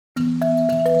Hello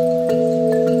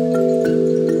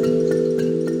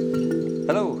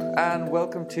and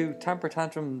welcome to Tamper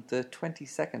Tantrum the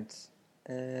 22nd,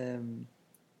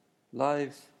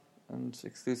 live and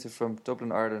exclusive from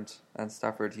Dublin, Ireland and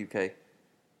Stafford, UK.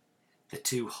 The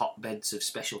two hotbeds of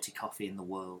specialty coffee in the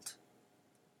world.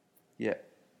 Yeah,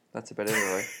 that's about it,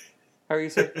 alright. How are you,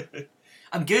 sir?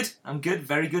 I'm good,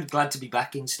 very good. Glad to be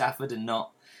back in Stafford and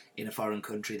not in a foreign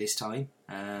country this time.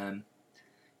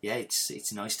 Yeah,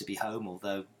 it's nice to be home,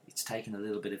 although it's taken a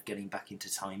little bit of getting back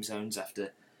into time zones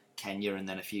after Kenya and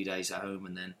then a few days at home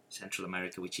and then Central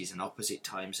America, which is an opposite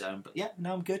time zone. But yeah,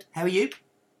 no, I'm good. How are you?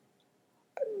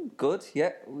 Good,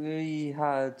 yeah. We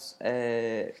had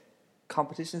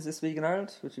competitions this week in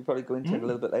Ireland, which we'll probably go into a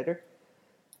little bit later.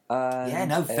 And, yeah,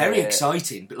 no, very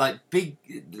exciting, but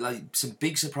some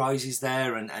big surprises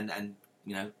there, and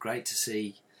you know, great to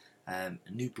see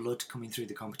new blood coming through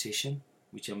the competition.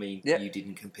 Which, I mean, You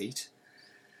didn't compete.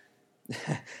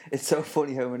 It's so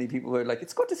funny how many people were like,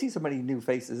 "It's good to see so many new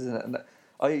faces," isn't it? And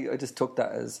I just took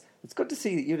that as, "It's good to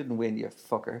see that you didn't win, you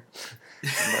fucker."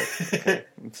 I'm like, okay,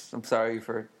 I'm sorry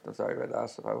about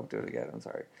that. I won't do it again. I'm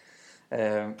sorry.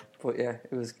 But yeah,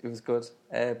 it was good.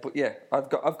 But yeah, I've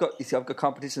got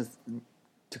competitions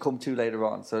to come to later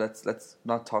on, so let's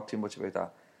not talk too much about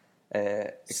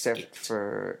that, except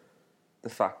for the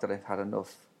fact that I've had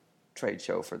enough trade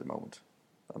show for the moment.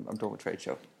 I'm done with trade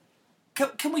show.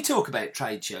 Can we talk about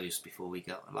trade shows before we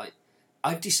go? Like,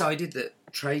 I've decided that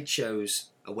trade shows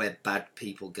are where bad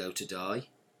people go to die,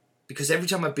 because every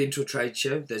time I've been to a trade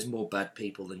show, there's more bad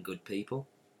people than good people.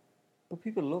 But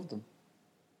people love them.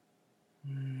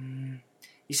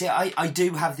 You see, I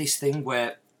do have this thing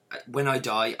where when I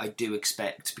die, I do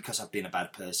expect, because I've been a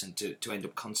bad person, to end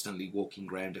up constantly walking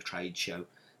around a trade show.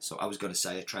 So I was going to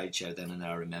say a trade show then, and then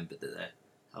I remembered that they're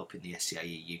helping the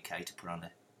SCAE UK to put on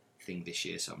a thing this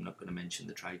year, so I'm not going to mention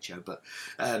the trade show. But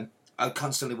I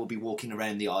constantly will be walking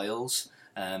around the aisles,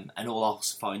 and all I'll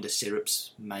find are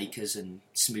syrups makers and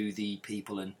smoothie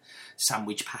people and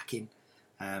sandwich packing.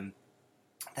 They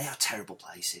are terrible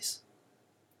places.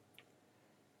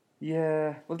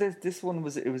 Yeah, well, this one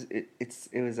was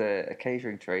a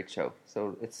catering trade show,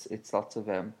 so it's lots of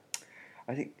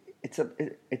I think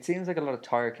it seems like a lot of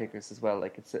tire kickers as well.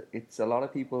 Like it's a lot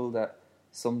of people that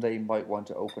someday might want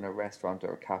to open a restaurant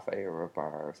or a cafe or a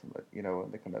bar or something, you know,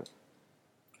 and they kind of.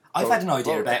 I've had an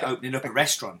idea about opening up a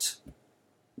restaurant.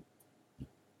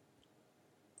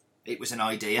 It was an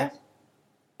idea. What?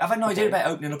 I've had an idea about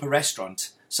opening up a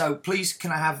restaurant. So please,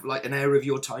 can I have like an hour of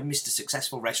your time, Mr.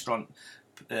 Successful Restaurant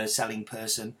selling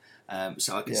person,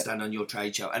 so I can stand on your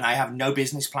trade show? And I have no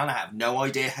business plan. I have no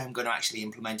idea how I'm going to actually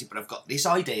implement it, but I've got this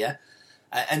idea.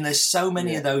 And there's so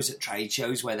many of those at trade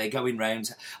shows where they're going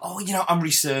round, "Oh, you know, I'm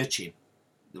researching."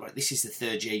 Right, this is the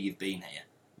third year you've been here.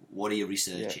 What are you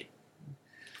researching?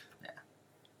 Yeah.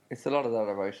 It's a lot of that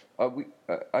about.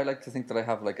 I like to think that I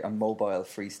have like a mobile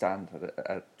free stand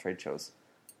at trade shows,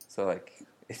 so like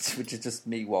which is just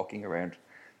me walking around,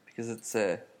 because it's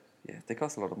they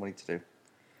cost a lot of money to do.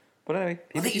 But anyway,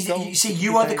 you see,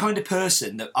 you are the kind of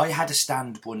person that I had a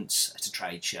stand once at a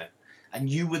trade show. And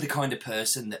you were the kind of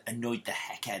person that annoyed the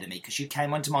heck out of me, because you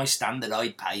came onto my stand that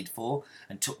I'd paid for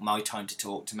and took my time to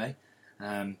talk to me.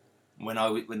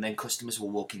 When then customers were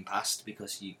walking past,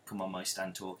 because you come on my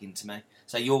stand talking to me.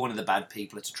 So you're one of the bad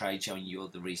people at a trade show, and you're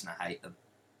the reason I hate them.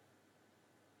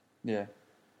 Yeah.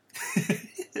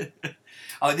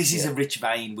 Oh, this is a rich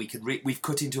vein. We've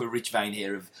cut into a rich vein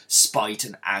here of spite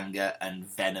and anger and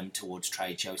venom towards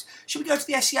trade shows. Should we go to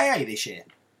the SCAA this year?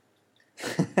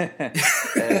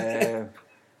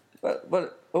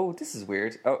 But this is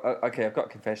weird. Okay, I've got a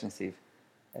confession, Steve.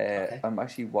 Okay. I'm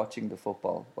actually watching the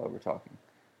football while we're talking,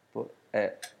 but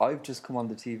I've just come on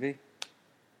the TV.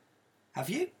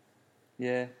 Have you?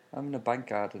 Yeah, I'm in a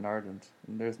bank ad in Ireland,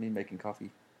 and there's me making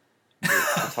coffee.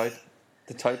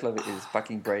 The title of it is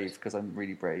 "Backing Brave" because I'm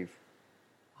really brave.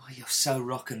 Oh, you're so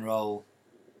rock and roll.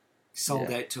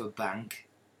 Sold out to a bank.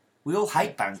 We all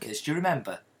hate bankers. Do you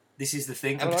remember? This is the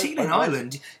thing, and particularly in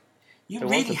Ireland, you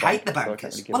really hate the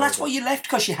bankers. Well, that's why you left,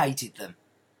 because you hated them,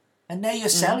 and now you're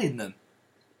selling them.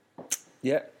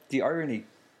 Yeah, the irony.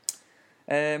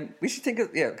 We should think of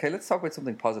okay. Let's talk about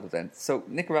something positive then. So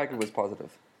Nicaragua was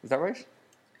positive. Is that right?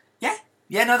 Yeah.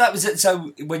 No, that was it.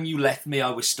 So when you left me, I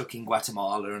was stuck in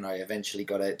Guatemala, and I eventually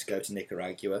got out to go to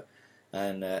Nicaragua.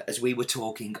 And as we were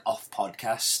talking off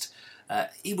podcast,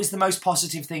 it was the most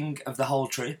positive thing of the whole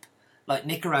trip. Like,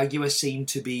 Nicaragua seemed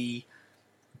to be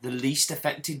the least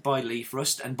affected by leaf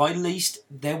rust, and by least,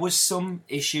 there was some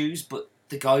issues, but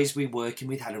the guys we were working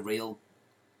with had a real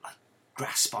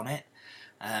grasp on it.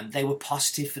 They were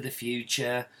positive for the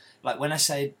future. like when I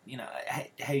say,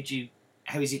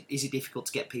 how is it difficult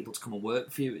to get people to come and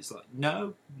work for you? It's like,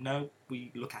 no,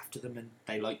 we look after them and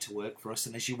they like to work for us.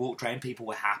 And as you walked around, people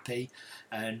were happy,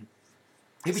 and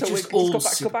it was just all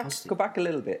super positive. Go back a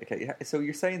little bit. Okay, so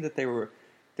you're saying that they're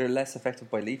less affected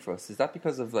by leaf rust. Is that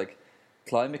because of like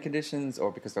climate conditions,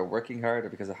 or because they're working hard, or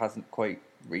because it hasn't quite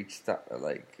reached that,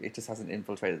 like it just hasn't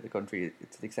infiltrated the country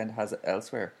to the extent it has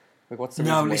elsewhere? Like, what's the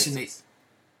reason? No, listen,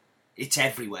 it's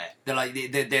everywhere. They're like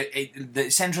the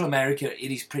Central America.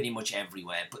 It is pretty much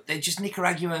everywhere, but they're just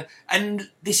Nicaragua, and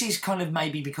this is kind of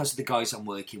maybe because of the guys I'm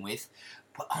working with.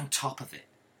 But on top of it,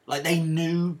 like they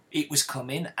knew it was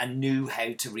coming and knew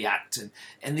how to react,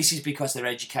 and this is because they're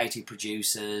educated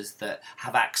producers that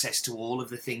have access to all of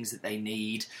the things that they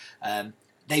need.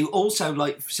 They also,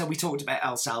 so we talked about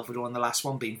El Salvador in the last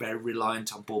one being very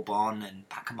reliant on Bourbon and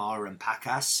Pacamara and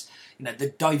Pacas.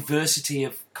 The diversity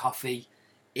of coffee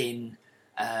in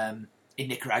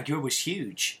Nicaragua was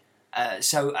huge.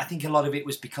 So I think a lot of it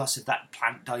was because of that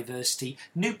plant diversity.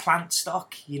 New plant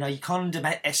stock, you can't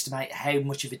underestimate how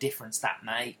much of a difference that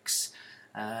makes.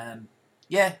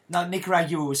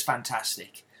 Nicaragua was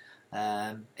fantastic.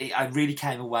 I really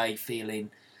came away feeling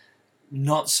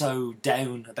not so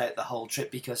down about the whole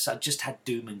trip, because I just had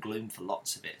doom and gloom for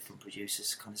lots of it from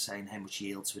producers kind of saying how much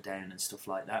yields were down and stuff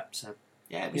like that. So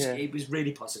it was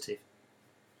really positive.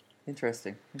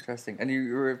 Interesting. And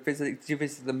you were visiting? Did you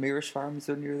visit the Mirish farms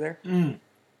when you were there?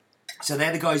 So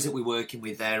they're the guys that we're working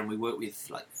with there, and we work with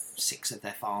like 6 of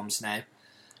their farms now.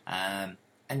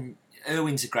 And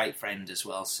Erwin's a great friend as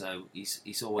well, so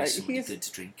he's always somebody good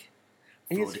to drink.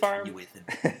 He's farm with him.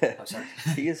 Oh, sorry.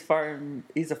 He's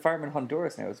a farm in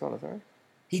Honduras now as well, is that right?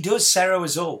 He does Cerro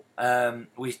Azul,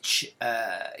 which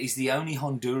is the only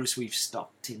Honduras we've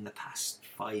stocked in the past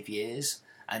 5 years,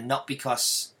 and not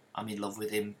because I'm in love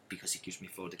with him because he gives me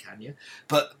Flor de Caña,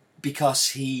 but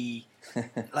because he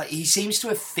seems to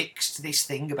have fixed this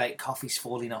thing about coffees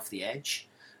falling off the edge.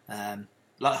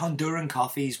 Honduran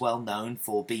coffee is well known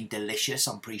for being delicious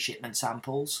on pre-shipment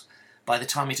samples. By the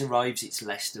time it arrives, it's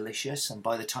less delicious, and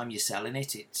by the time you're selling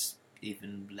it, it's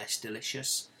even less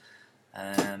delicious.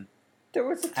 There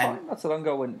was a time not so long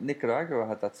ago when Nicaragua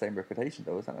had that same reputation,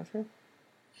 though, is that not true?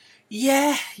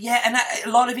 Yeah, and a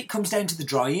lot of it comes down to the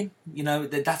drying.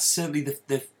 That's certainly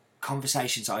the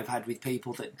conversations I've had with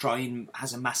people, that drying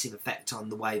has a massive effect on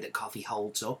the way that coffee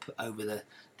holds up over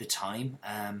the time.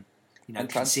 And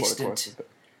consistent.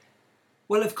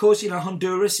 Well, of course,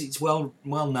 Honduras, it's well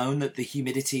known that the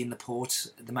humidity in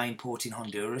the main port in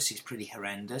Honduras is pretty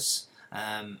horrendous,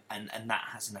 and that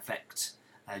has an effect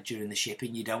during the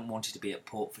shipping. You don't want it to be at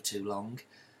port for too long.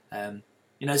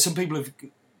 Some people have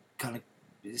kind of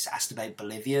asked about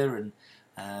Bolivia and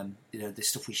the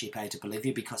stuff we ship out of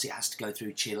Bolivia, because it has to go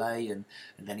through Chile and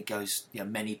then it goes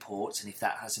many ports, and if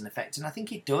that has an effect, and I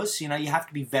think it does. You have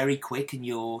to be very quick, and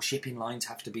your shipping lines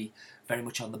have to be very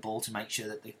much on the ball to make sure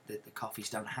that the coffees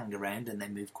don't hang around and they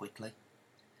move quickly.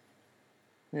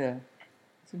 Yeah,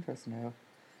 it's interesting how.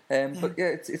 But yeah,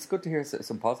 it's good to hear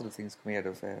some positive things coming out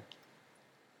of.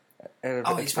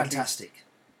 It's fantastic.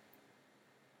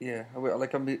 Yeah,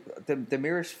 like the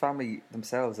Mirish family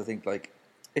themselves, I think, like,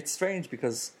 it's strange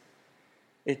because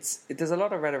there's a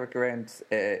lot of rhetoric around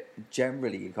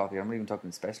generally in coffee. I'm not even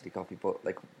talking specialty coffee, but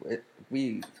like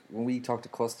when we talk to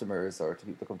customers or to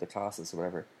people that come to classes or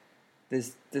whatever,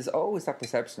 there's always that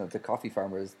perception of the coffee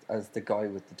farmer as the guy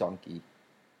with the donkey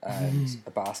and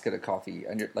a basket of coffee,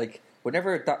 and you're like,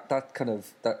 whenever that's kind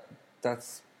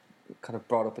of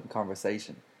brought up in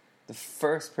conversation, the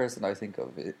first person I think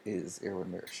of is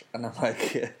Erwin Mirish, and I'm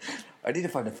like, I need to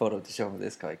find a photo to show him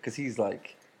this guy, because he's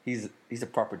a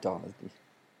proper don, isn't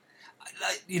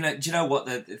he? Do you know what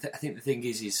I think the thing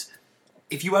is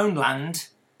if you own land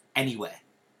anywhere,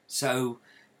 so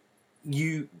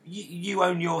you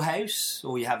own your house,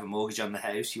 or you have a mortgage on the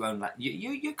house, you own that,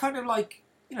 you're kind of like,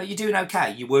 you're doing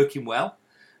okay, you're working well,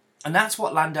 and that's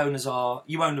what landowners are.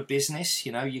 You own a business,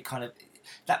 you kind of,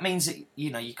 that means that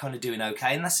you're kind of doing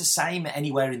okay, and that's the same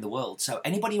anywhere in the world. So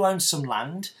anybody who owns some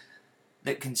land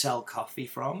that can sell coffee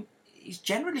from is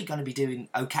generally going to be doing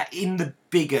okay in the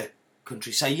bigger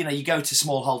countries. So you go to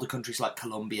smallholder countries like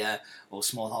Colombia, or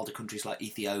smallholder countries like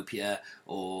Ethiopia,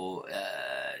 or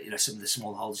some of the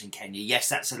smallholders in Kenya. Yes,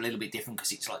 that's a little bit different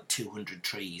because it's like 200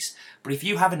 trees. But if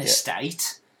you have an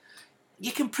estate,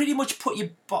 you can pretty much put your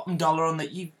bottom dollar on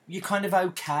that. You're kind of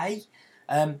okay.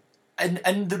 And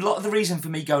a lot of the reason for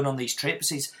me going on these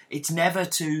trips is it's never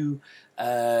to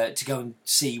go and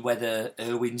see whether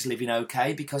Erwin's living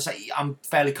okay, because I'm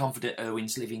fairly confident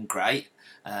Erwin's living great,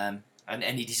 and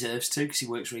he deserves to, because he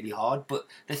works really hard. But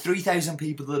the 3,000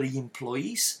 people that he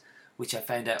employs which I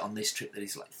found out on this trip that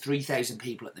is like 3,000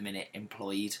 people at the minute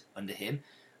employed under him.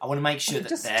 I want to make sure that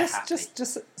they're happy.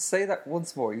 Just say that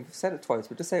once more. You've said it twice,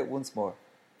 but just say it once more.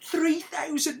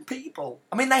 3,000 people.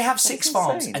 I mean, they have 6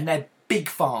 farms, and they're big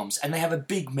farms, and they have a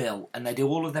big mill, and they do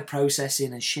all of their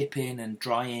processing and shipping and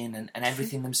drying and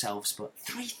everything themselves. But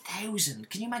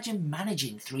 3,000? Can you imagine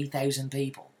managing 3,000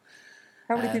 people?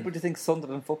 How many people do you think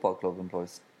Sunderland Football Club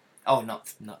employs? Oh,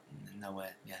 not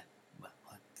nowhere. Yeah, well,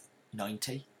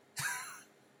 90.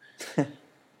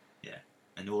 Yeah,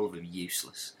 and all of them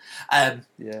useless.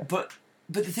 Yeah. But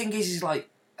the thing is like,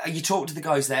 you talk to the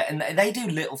guys there, and they do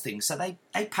little things. So they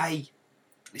pay.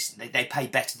 Listen, they pay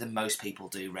better than most people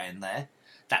do around there.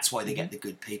 That's why they get the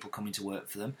good people coming to work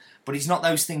for them. But it's not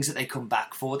those things that they come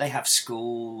back for. They have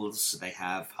schools, they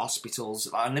have hospitals.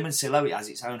 Like Limoncello, it has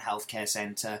its own healthcare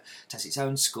centre, it has its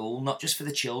own school, not just for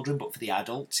the children, but for the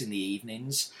adults in the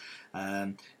evenings.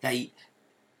 They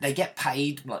get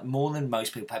paid like more than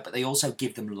most people pay, but they also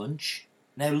give them lunch.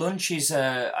 Now, lunch is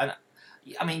at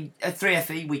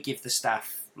 3FE we give the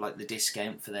staff like the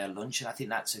discount for their lunch, and I think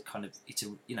that's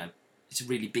it's a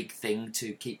really big thing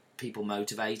to keep people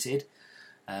motivated.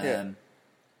 And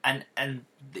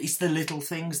it's the little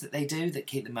things that they do that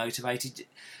keep them motivated.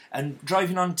 And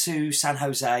driving on to San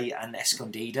Jose and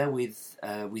Escondida with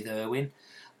Erwin,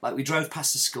 like we drove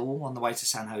past the school on the way to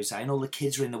San Jose, and all the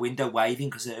kids were in the window waving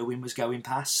because Erwin was going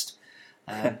past.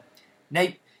 Now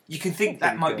you can think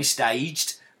that might be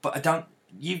staged, but I don't.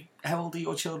 How old are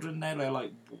your children now? They're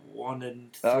like 1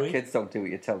 and 3. Kids don't do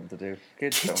what you tell them to do.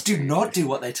 Kids do not do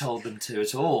what they told them to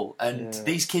at all. And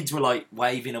these kids were like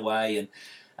waving away,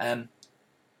 and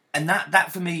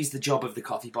that for me is the job of the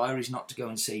coffee buyer, is not to go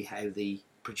and see how the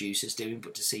producer's doing,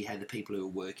 but to see how the people who are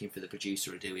working for the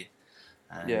producer are doing.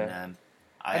 And,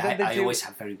 I always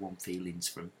have very warm feelings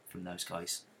from those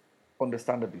guys.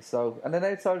 Understandably so. And then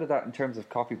outside of that, in terms of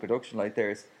coffee production, like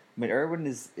Erwin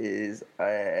is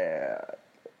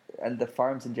and the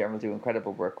farms in general do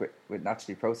incredible work with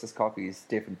naturally processed coffees,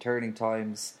 different turning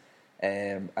times,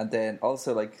 and then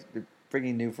also like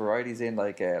bringing new varieties in,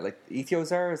 like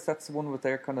Ethiozar. That's the one with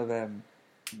their kind of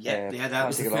that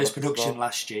was the first production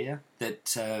last year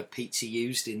that Pizza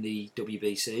used in the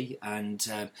WBC,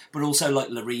 and but also like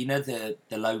Larina,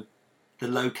 the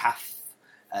low calf,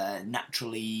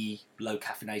 naturally low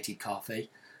caffeinated coffee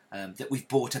that we've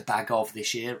bought a bag of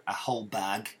this year, a whole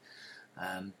bag.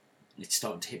 It's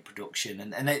starting to hit production,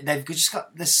 and they've just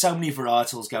got, there's so many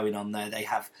varietals going on there. They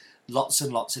have lots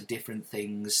and lots of different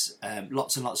things,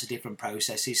 lots and lots of different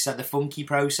processes. So the funky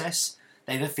process,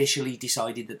 they've officially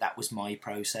decided that was my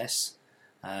process,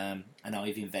 and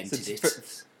I've invented it.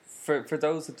 For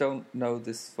those that don't know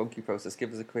this funky process,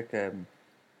 give us a quick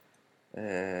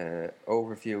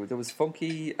overview. There was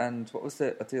funky, and what was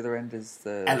at the other end is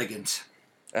the elegant.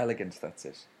 Elegant, that's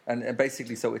it. And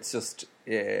basically, so it's just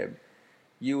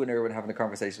you and Erwin having a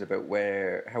conversation about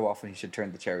how often he should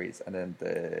turn the cherries, and then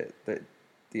the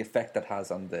effect that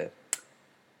has on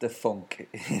the funk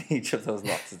in each of those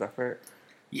lots. Is that fair?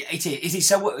 Yeah, it is.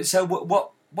 So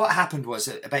what happened was,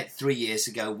 about 3 years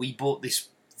ago, we bought this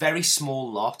very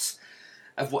small lot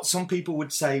of what some people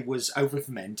would say was over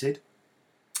fermented.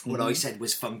 What I said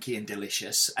was funky and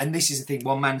delicious. And this is the thing: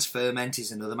 one man's ferment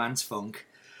is another man's funk.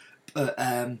 But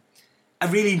I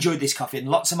really enjoyed this coffee, and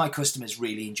lots of my customers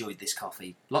really enjoyed this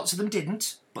coffee. Lots of them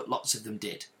didn't, but lots of them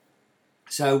did.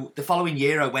 So the following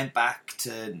year I went back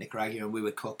to Nicaragua and we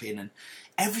were cupping, and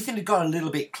everything had got a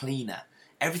little bit cleaner.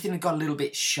 Everything had got a little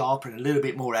bit sharper and a little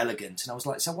bit more elegant. And I was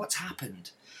like, so what's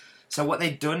happened? So what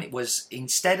they'd done was,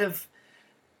 instead of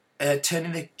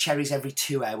turning the cherries every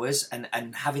 2 hours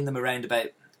and having them around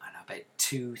about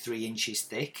 2-3 inches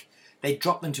thick, they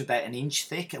dropped them to about 1 inch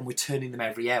thick, and we're turning them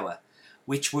every hour,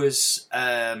 which was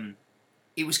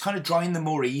it was kind of drying them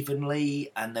more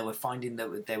evenly, and they were finding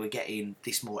that they were getting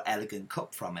this more elegant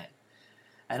cup from it.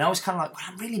 And I was kind of like, well,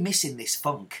 I'm really missing this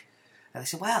funk. And they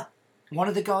said, well, one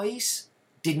of the guys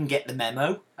didn't get the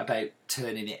memo about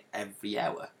turning it every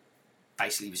hour.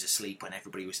 Basically, he was asleep when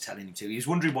everybody was telling him to. He was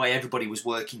wondering why everybody was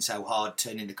working so hard,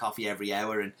 turning the coffee every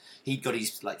hour, and he'd got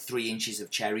his 3 inches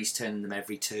of cherries, turning them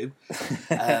every 2.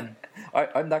 I'm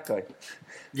that guy.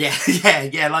 Yeah.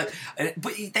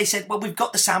 But they said, well, we've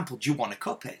got the sample. Do you want to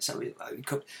cup it? So we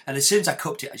cupped, and as soon as I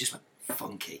cupped it, I just went,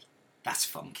 funky. That's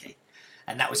funky,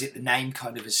 and that was it. The name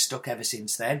kind of has stuck ever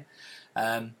since then.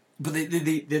 But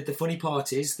the funny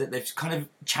part is that they've kind of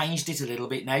changed it a little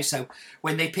bit now. So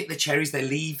when they pick the cherries, they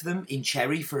leave them in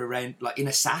cherry for around, in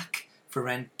a sack for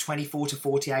around 24 to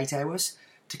 48 hours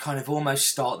to kind of almost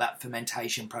start that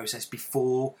fermentation process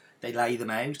before they lay them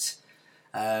out.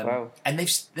 Wow. And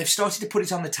they've started to put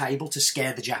it on the table to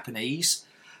scare the Japanese.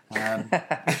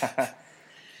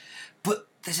 But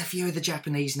there's a few of the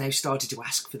Japanese now started to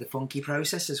ask for the funky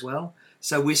process as well.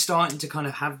 So we're starting to kind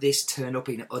of have this turn up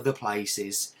in other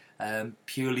places,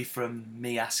 purely from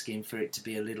me asking for it to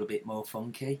be a little bit more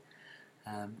funky,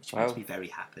 which makes me very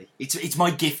happy. It's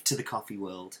my gift to the coffee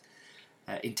world.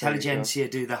 Intelligentsia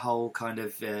do the whole kind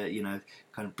of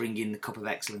bring in the Cup of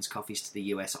Excellence coffees to the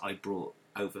US. I brought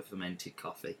over fermented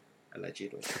coffee,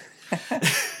 allegedly.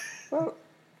 Well,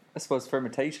 I suppose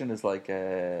fermentation is like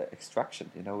extraction.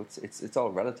 You know, it's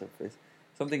all relative.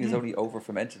 Something is only over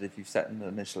fermented if you've set an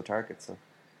initial target. So,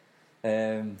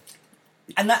 and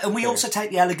we also take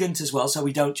the elegant as well. So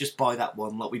we don't just buy that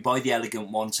one. Like we buy the elegant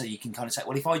one, so you can kind of say,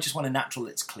 well, if I just want a natural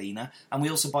that's cleaner, and we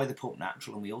also buy the pulp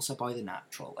natural, and we also buy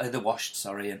the washed.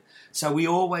 Sorry, and so we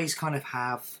always kind of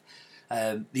have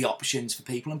the options for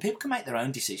people, and people can make their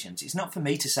own decisions. It's not for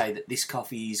me to say that this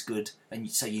coffee is good,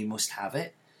 and so you must have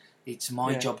it. It's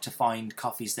my job to find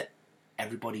coffees that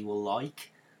everybody will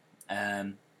like.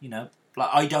 Like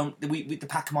I don't with the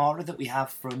Pacamara that we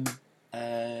have from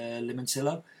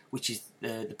Limoncello, which is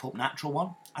the pulp natural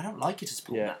one. I don't like it as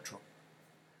pulp natural.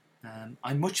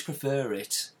 I much prefer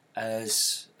it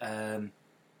as the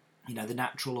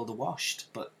natural or the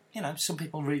washed. But some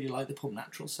people really like the pulp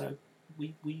natural, so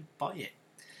we buy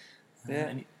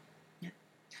it.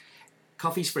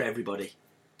 Coffee's for everybody.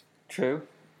 True.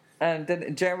 And then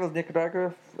in general,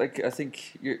 Nicaragua, like I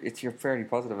think you're fairly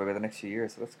positive about the next few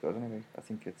years, so that's good. Anyway, I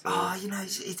think it's.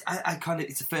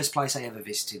 It's the first place I ever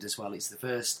visited as well. It's the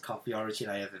first coffee origin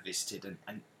I ever visited,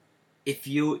 and if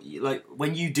you like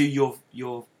when you do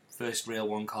your first real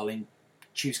one, Colin,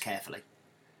 choose carefully.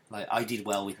 Like I did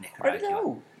well with Nicaragua.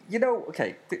 I know.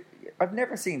 Okay, I've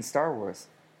never seen Star Wars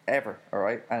ever. All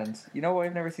right, and you know why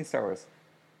I've never seen Star Wars?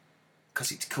 Because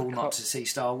it's cool not to see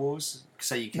Star Wars,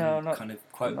 so you can kind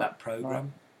of quote that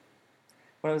program.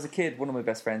 When I was a kid, one of my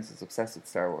best friends was obsessed with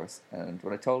Star Wars, and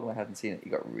when I told him I hadn't seen it, he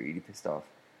got really pissed off.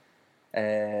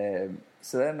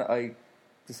 So then I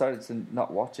decided to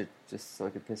not watch it just so I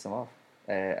could piss him off.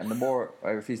 And the more I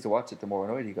refused to watch it, the more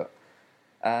annoyed he got.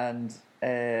 And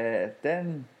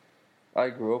then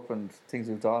I grew up and things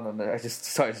moved on, and I just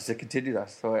decided to continue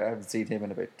that. So I haven't seen him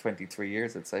in about 23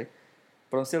 years, I'd say.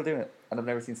 But I'm still doing it, and I've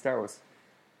never seen Star Wars.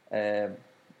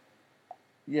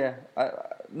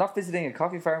 Not visiting a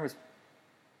coffee farm is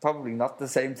probably not the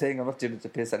same thing. I'm not doing it to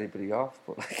piss anybody off,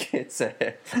 but like it's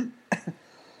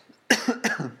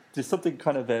there's something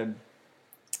kind of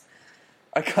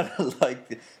I kind of like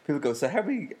people go. So how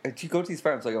many do you go to these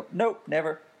farms? I go, nope,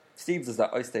 never. Steve does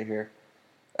that. I stay here,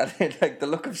 and then, like the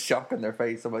look of shock on their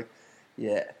face. I'm like,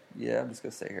 yeah, I'm just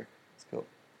gonna stay here. It's cool.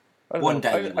 One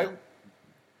day.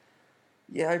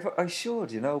 I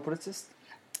should, but it's just,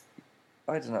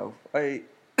 I don't know.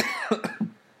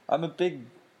 I'm big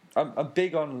on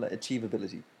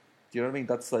achievability. Do you know what I mean?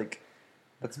 That's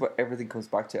what everything comes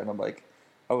back to. And I'm like,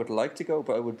 I would like to go,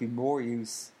 but I would be more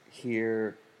use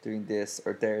here doing this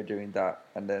or there doing that.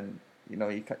 And then,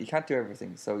 you can't do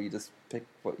everything. So you just pick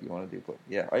what you want to do. But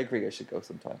yeah, I agree. I should go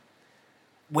sometime.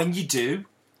 When you do,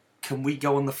 can we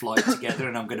go on the flight together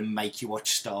and I'm going to make you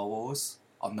watch Star Wars?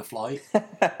 On the flight.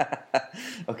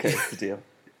 Okay, it's a deal.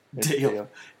 Deal.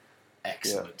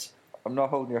 Excellent. Yeah. I'm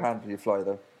not holding your hand when you fly,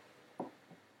 though.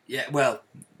 Yeah, well,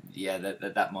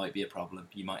 that might be a problem.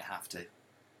 You might have to.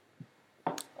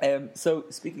 So,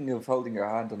 speaking of holding your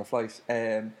hand on a flight,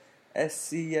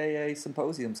 SCAA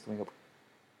Symposium's coming up.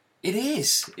 It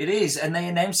is, and they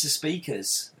announced the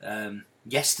speakers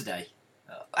yesterday.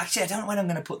 Actually, I don't know when I'm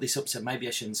going to put this up, so maybe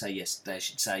I shouldn't say yesterday. I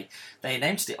should say they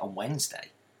announced it on Wednesday.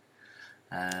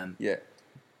 Did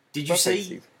you see?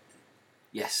 Steve.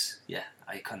 Yes,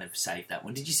 I kind of saved that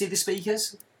one. Did you see the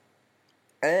speakers?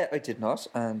 I did not,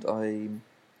 and I'm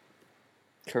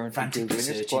currently doing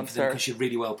it because you're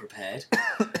really well prepared.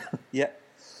 Yeah.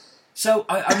 So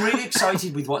I'm really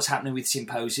excited with what's happening with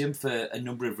Symposium for a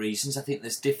number of reasons. I think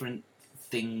there's different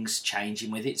things changing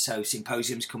with it. So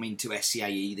Symposium's coming to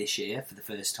SCAE this year for the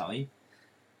first time,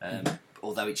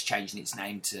 although it's changing its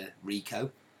name to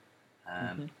RICO.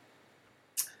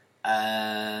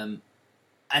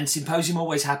 And Symposium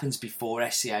always happens before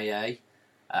SCAA.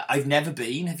 I've never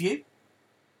been, have you?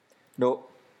 No.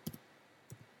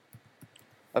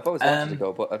 I've always wanted to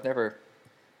go, but I've never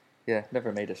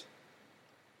made it.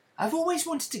 I've always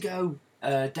wanted to go.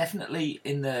 Definitely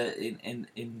in the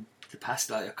past,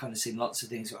 like, I've kind of seen lots of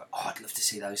things where, I'd love to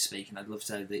see those speak, and I'd love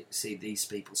to see these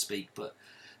people speak. But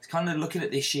it's kind of looking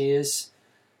at this year's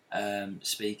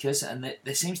speakers, and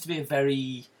there seems to be a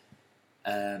very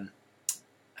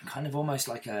kind of almost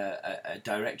like a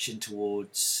direction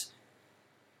towards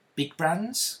big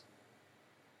brands.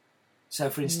 So,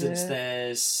 for instance,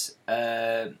 there's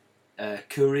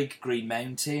Keurig, Green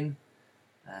Mountain,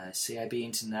 CIB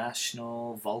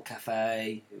International, Vol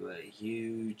Cafe, who are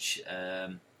huge.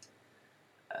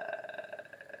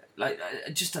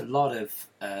 Just a lot of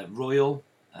Royal,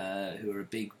 who are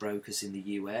big brokers in the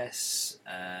US.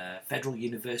 Federal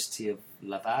University of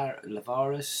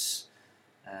Lavares.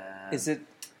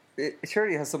 It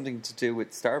surely has something to do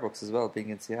with Starbucks as well, being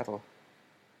in Seattle.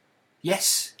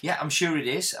 Yes, yeah, I'm sure it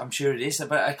is.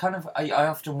 But I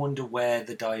often wonder where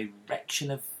the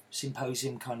direction of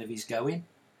Symposium kind of is going.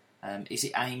 Is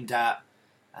it aimed at,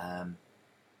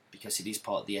 because it is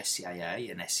part of the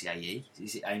SCAA and SCAE,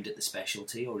 is it aimed at the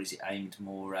specialty, or is it aimed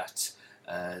more at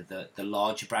the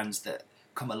larger brands that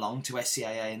come along to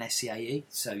SCAA and SCAE?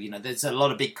 So, there's a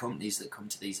lot of big companies that come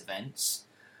to these events.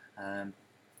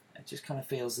 It just kind of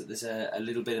feels that there's a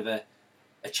little bit of a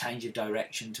change of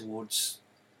direction towards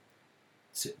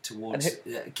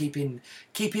keeping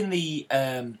the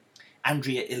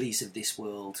Andrea Illies of this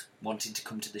world wanting to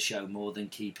come to the show more than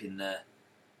keeping the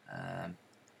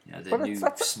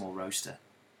small roaster.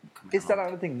 Is that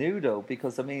anything new though?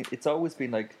 Because it's always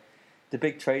been like the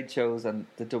big trade shows and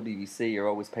the WEC are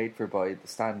always paid for by the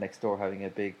stand next door having a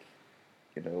big,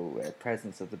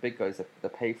 presence of the big guys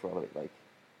that pay for all of it. Like,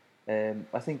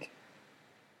 I think,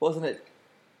 was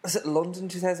it London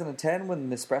 2010 when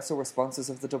Nespresso were sponsors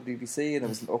of the WBC and it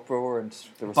was an uproar and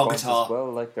there were sponsors as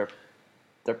well, like they're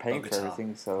paying for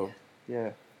everything, so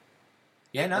yeah.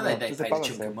 Yeah, no, they pay a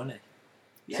chunk of money.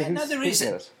 Yeah, so no, there is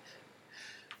it.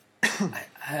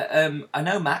 I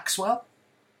know Maxwell.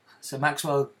 So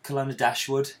Maxwell Kelowna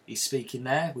Dashwood, he's speaking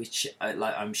there, which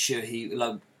I'm sure he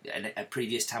a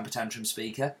previous Tamper Tantrum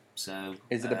speaker. So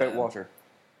is it about water?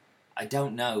 I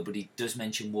don't know, but he does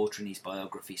mention water in his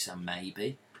biography, so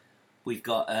maybe. We've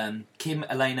got Kim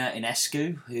Elena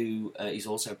Inescu, who is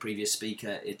also a previous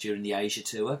speaker during the Asia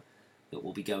tour that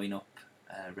will be going up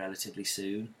relatively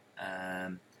soon.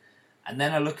 And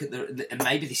then I look at and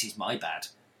maybe this is my bad,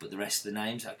 but the rest of the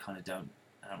names I don't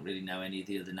really know any of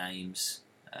the other names.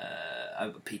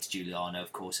 Peter Giuliano,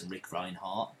 of course, and Rick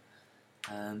Reinhardt.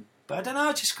 But I don't know.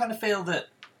 I just kind of feel that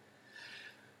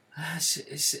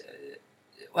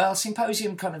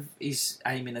Symposium kind of is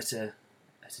aiming at a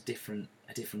different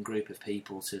group of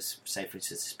people to, say, for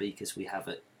instance, the speakers we have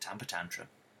at Tamper Tantrum.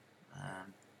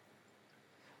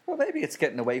 Well, maybe it's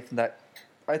getting away from that.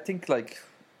 I think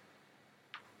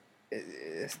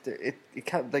it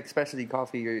can, like, specialty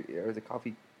coffee or the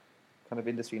coffee kind of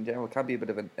industry in general can be a bit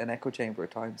of an echo chamber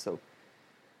at times. So,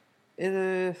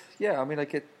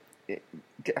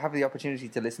 have the opportunity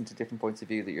to listen to different points of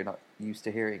view that you're not used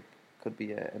to hearing could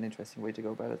be an interesting way to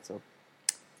go about it. So,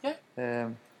 yeah. Yeah.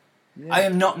 I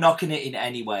am not knocking it in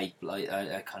any way. Like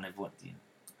I kind of want,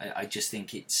 I just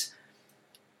think I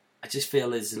just feel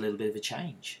there's a little bit of a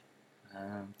change.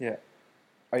 Yeah.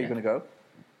 Are you going to go?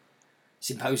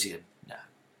 Symposium? No.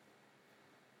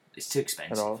 It's too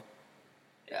expensive. At all?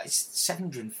 It's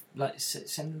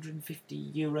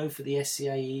 €750 for the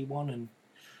SCAE one, and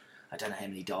I don't know how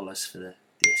many dollars for the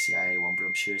SCAE one, but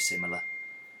I'm sure similar.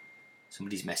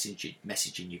 Somebody's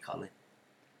messaging you, Colin.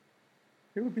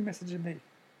 Who would be messaging me?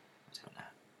 I don't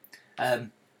know.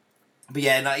 But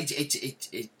yeah, no, it's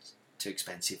too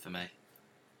expensive for me.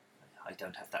 I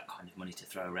don't have that kind of money to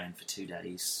throw around for 2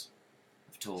 days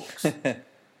of talks.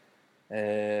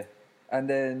 And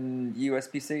then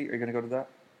USBC, are you going to go to that?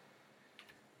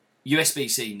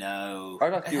 USBC, no. Or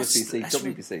not USBC,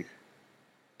 WBC.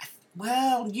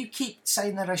 Well, you keep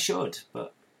saying that I should,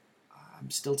 but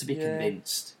I'm still to be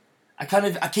convinced. I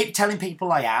keep telling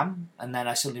people I am, and then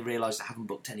I suddenly realise I haven't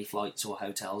booked any flights or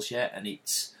hotels yet, and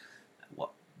it's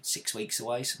 6 weeks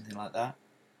away, something like that.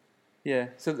 Yeah.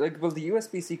 So, the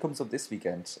USBC comes up this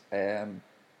weekend, and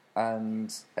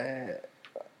it's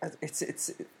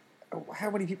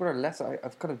how many people are left?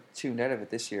 I've kind of tuned out of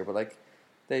it this year, but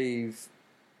they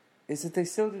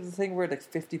still do the thing where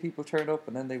 50 people turn up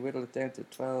and then they whittle it down to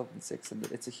 12 and 6, and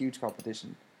it's a huge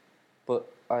competition.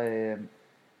 But I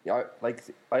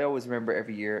always remember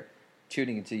every year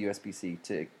tuning into USBC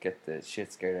to get the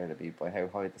shit scared out of me by how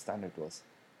high the standard was.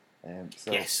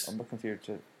 So yes. I'm looking forward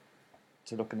to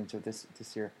looking into it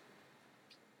this year.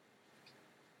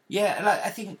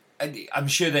 Yeah, and I'm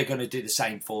sure they're going to do the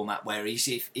same format, whereas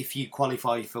if you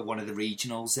qualify for one of the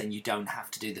regionals, then you don't have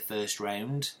to do the first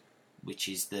round, which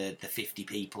is the 50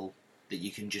 people that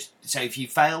you can just... So if you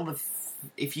fail,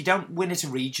 if you don't win at a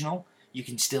regional, you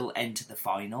can still enter the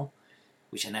final,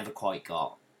 which I never quite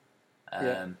got.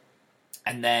 And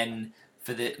then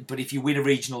but if you win a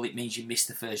regional, it means you miss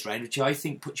the first round, which I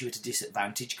think puts you at a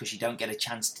disadvantage because you don't get a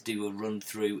chance to do a run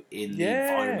through in the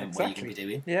environment where you're going to be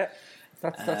doing. Yeah,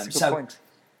 that's a good point.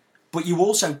 But you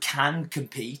also can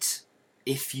compete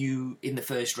if you in the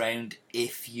first round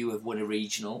if you have won a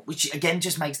regional, which again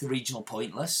just makes the regional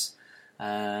pointless.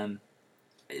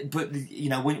 But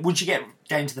once you get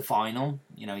down to the final,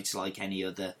 it's like any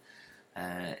other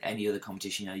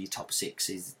competition. You know, your top six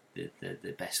is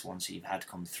the best ones that you've had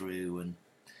come through,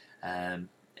 and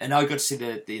I got to see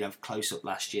the close up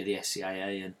last year, the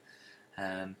SCAA,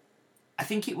 and I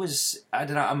think it was, I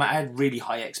don't know, I had really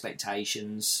high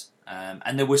expectations,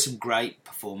 and there were some great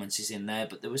performances in there,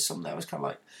 but there was some that I was kind of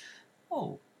like,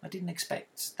 oh, I didn't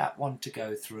expect that one to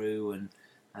go through, and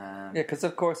because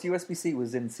of course USBC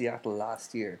was in Seattle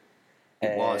last year.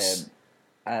 It was,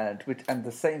 and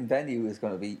the same venue is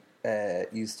going to be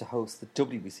used to host the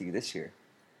WBC this year.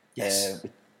 Yes.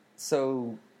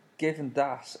 So, given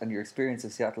that and your experience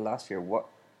of Seattle last year, what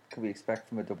can we expect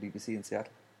from a WBC in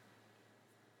Seattle?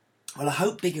 Well, I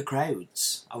hope bigger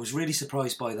crowds. I was really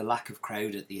surprised by the lack of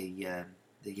crowd at the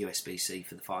USBC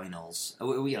for the finals.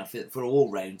 For all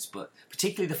rounds, but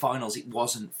particularly the finals, it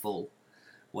wasn't full.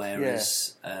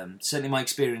 Whereas certainly my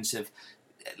experience of,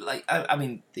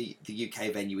 the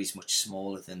UK venue is much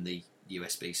smaller than the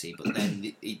USBC, but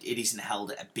then it isn't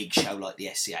held at a big show like the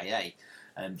SCAA.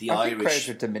 I think crowds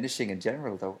are diminishing in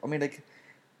general, though. I mean,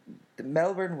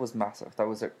 Melbourne was massive. That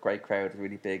was a great crowd,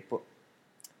 really big, but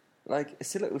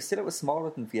it was smaller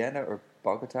than Vienna or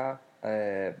Bogota.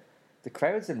 The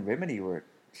crowds in Rimini were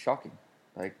shocking,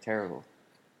 terrible.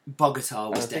 Bogota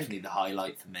was definitely the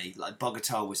highlight for me.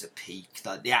 Bogota was a peak.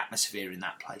 The atmosphere in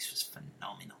that place was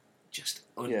phenomenal, just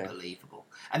unbelievable.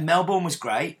 Yeah. And Melbourne was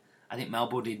great. I think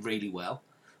Melbourne did really well.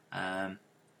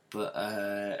 But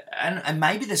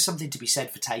maybe there's something to be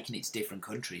said for taking it to different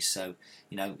countries. So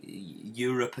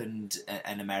Europe and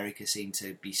America seem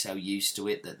to be so used to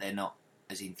it that they're not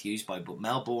as enthused by it. But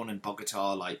Melbourne and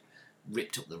Bogota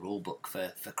ripped up the rule book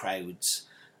for crowds.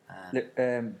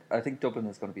 I think Dublin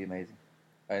is going to be amazing.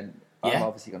 And I'm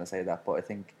obviously going to say that, but I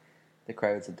think the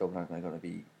crowds in Dublin are going to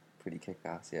be pretty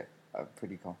kick-ass, yeah. I'm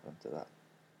pretty confident of that.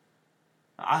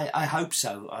 I hope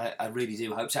so. I really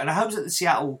do hope so. And I hope that the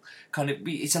Seattle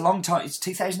it's a long time. It's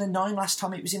 2009 last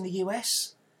time it was in the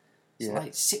US.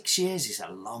 It's 6 years is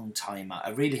a long time.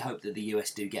 I really hope that the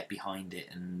US do get behind it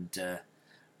and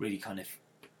really kind of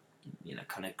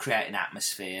create an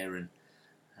atmosphere. And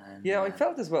I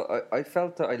felt as well. I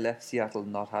felt that I left Seattle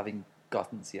not having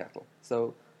gotten Seattle.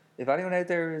 So if anyone out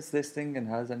there is listening and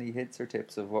has any hints or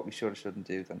tips of what we should or shouldn't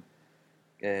do, then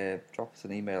drop us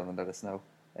an email and let us know.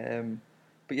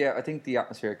 But yeah, I think the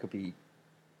atmosphere could be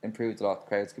improved a lot. The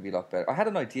crowds could be a lot better. I had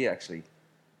an idea actually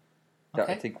that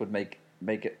I think would make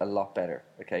it a lot better.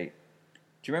 Okay,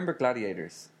 do you remember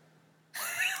Gladiators?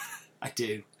 I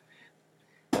do.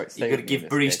 Right, you're going to give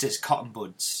baristas cotton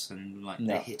buds and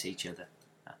they hit each other.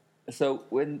 So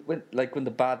when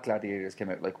the bad gladiators came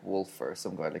out, like Wolf or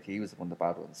some guy, he was one of the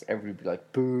bad ones, everybody would be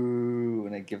like, boo,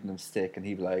 and they'd give him stick, and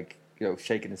he'd be like,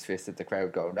 shaking his fist at the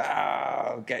crowd going,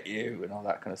 I'll get you, and all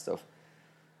that kind of stuff.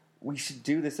 We should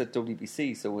do this at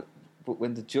WBC, but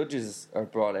when the judges are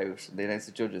brought out, they announce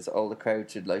the judges, all the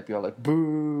crowd should be all like,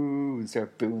 boo, and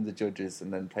start booing the judges,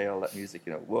 and then play all that music,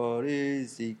 what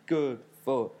is he good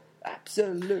for?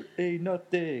 Absolutely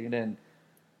nothing. And then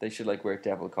they should wear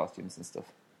devil costumes and stuff.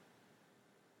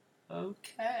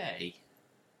 Okay.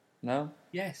 No?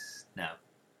 Yes. No.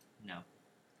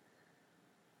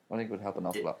 I think it would help an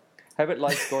awful lot. How about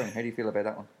live scoring? How do you feel about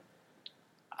that one?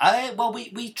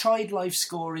 We tried live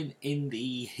scoring in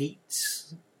the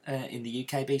heats in the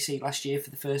UKBC last year for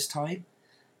the first time.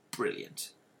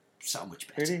 Brilliant. So much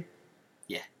better. Really?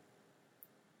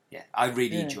 Yeah. I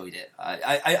really enjoyed it.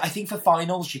 I think for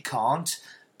finals you can't,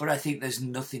 but I think there's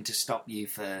nothing to stop you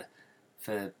for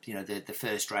the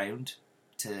first round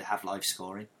to have live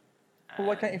scoring. Well,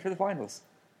 why can't you for the finals?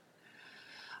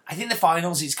 I think the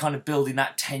finals is kind of building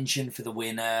that tension for the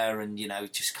winner, and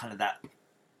just kind of that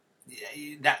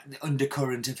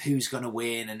undercurrent of who's going to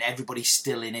win, and everybody's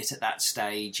still in it at that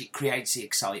stage. It creates the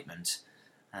excitement.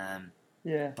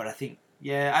 But I think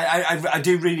I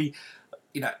do really,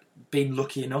 been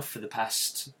lucky enough for the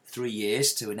past 3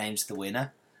 years to announce the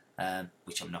winner,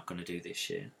 which I'm not going to do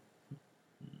this year.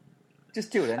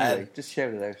 Just do it anyway. Just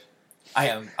shout it out.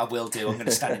 I will do. I'm going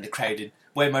to stand in the crowd and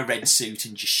wear my red suit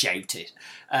and just shout it.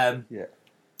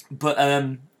 But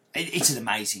it's an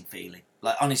amazing feeling.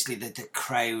 Honestly, the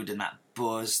crowd and that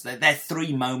buzz. They're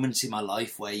 3 moments in my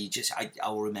life where I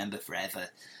will remember forever.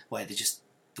 Where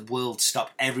the world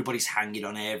stopped. Everybody's hanging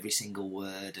on every single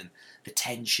word, and the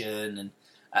tension. And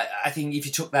I think if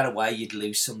you took that away, you'd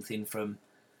lose something from.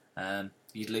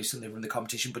 The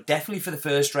competition, but definitely for the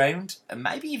first round, and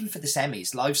maybe even for the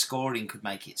semis, live scoring could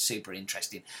make it super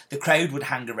interesting. The crowd would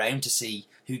hang around to see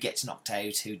who gets knocked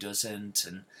out, who doesn't,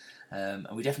 and And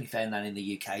we definitely found that in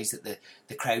the UK, is that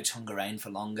the crowds hung around for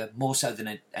longer, more so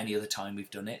than any other time we've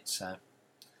done it. So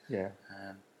Yeah.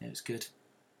 It was good.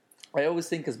 I always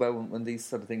think as well when these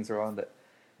sort of things are on, that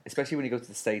especially when you go to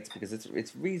the States, because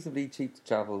it's reasonably cheap to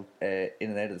travel in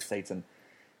and out of the States, and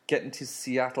getting to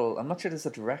Seattle, I'm not sure there's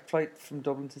a direct flight from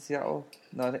Dublin to Seattle.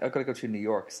 No, I think I've got to go through New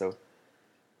York, so...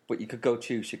 But you could go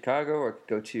to Chicago, or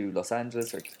go to Los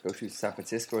Angeles, or go to San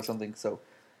Francisco or something, so...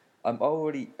 I'm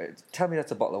already... tell me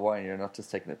that's a bottle of wine, you're not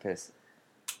just taking a piss.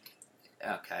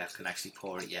 Okay, I can actually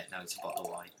pour it yet. No, it's a bottle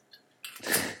of wine.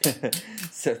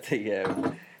 So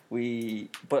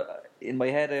but in my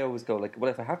head I always go like, well,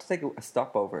 if I have to take a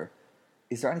stopover,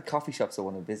 is there any coffee shops I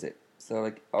want to visit? So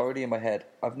like already in my head,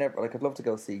 I'd love to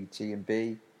go see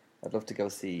G&B. I'd love to go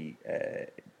see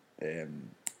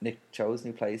Nick Cho's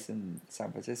new place in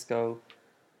San Francisco.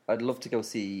 I'd love to go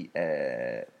see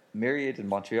Myriad in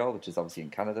Montreal, which is obviously in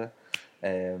Canada,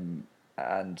 and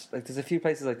like there's a few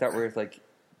places like that where it's like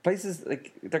places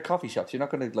like they're coffee shops. You're not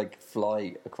going to like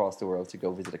fly across the world to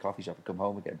go visit a coffee shop and come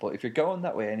home again. But if you're going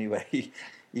that way anyway, you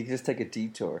can just take a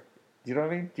detour. Do you know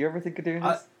what I mean? Do you ever think of doing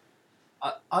this?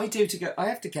 I do to go. I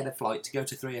have to get a flight to go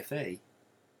to 3FE,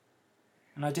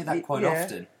 and I do that quite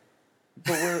often.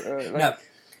 But we're no.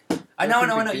 I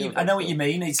know what you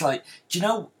mean. It's like, do you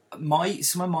know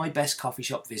some of my best coffee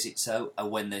shop visits though are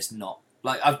when there's not,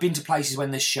 like, I've been to places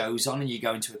when there's shows on and you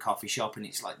go into a coffee shop and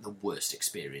it's like the worst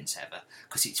experience ever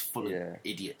because it's full of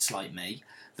idiots like me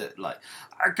that like,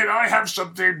 can I have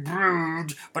something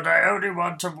brewed but I only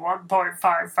want a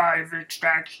 1.55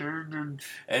 extraction,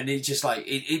 and it's just like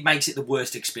it makes it the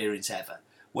worst experience ever.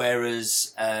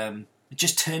 Whereas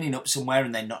just turning up somewhere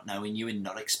and then not knowing you and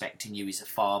not expecting you is a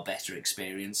far better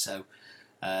experience. So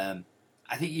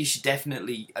I think you should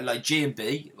definitely, like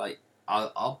G&B, like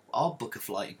I'll book a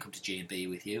flight and come to G&B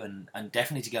with you, and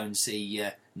definitely to go and see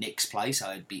Nick's place.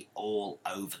 I'd be all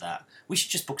over that. We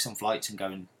should just book some flights and go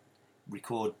and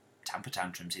record temper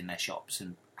tantrums in their shops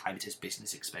and claim it as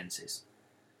business expenses.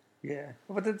 Yeah,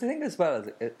 but the thing as well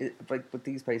is, like with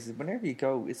these places, whenever you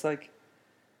go, it's like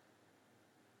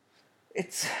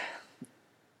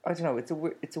I don't know.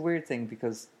 It's a weird thing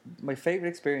because my favorite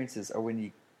experiences are when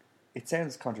you. It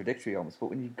sounds contradictory almost, but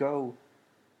when you go,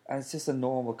 and it's just a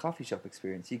normal coffee shop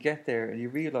experience. You get there and you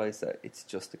realise that it's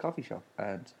just a coffee shop,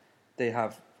 and they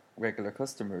have regular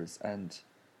customers, and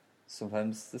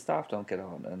sometimes the staff don't get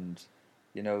on, and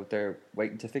you know they're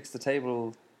waiting to fix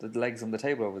the legs on the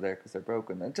table over there because they're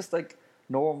broken, and just like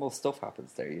normal stuff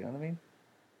happens there. You know what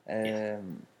I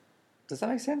mean? Does that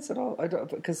make sense at all? I don't,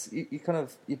 because you kind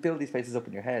of you build these places up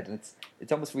in your head, and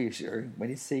it's almost reassuring when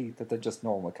you see that they're just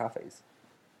normal cafes.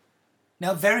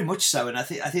 No, very much so, and I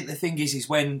think the thing is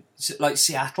when like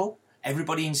Seattle,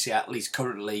 everybody in Seattle is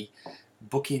currently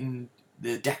booking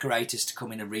the decorators to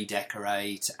come in and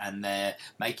redecorate, and they're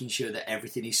making sure that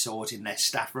everything is sorted, and their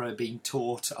staff are being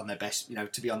taught on their best,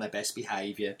 to be on their best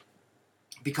behaviour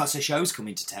because the show's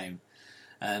coming to town.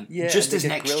 Just as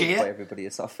next year, by everybody,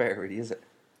 it's not fair, really, is it?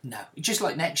 No, just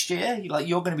like next year,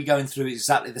 you're going to be going through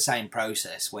exactly the same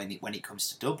process when it comes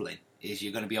to Dublin. Is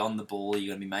you're going to be on the ball, you're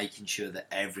going to be making sure that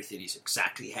everything is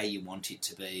exactly how you want it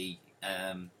to be.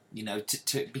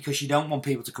 Because you don't want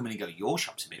people to come in and go, your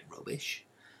shop's a bit rubbish.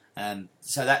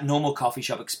 So that normal coffee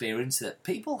shop experience that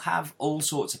people have all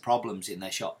sorts of problems in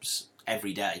their shops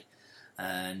every day,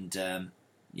 and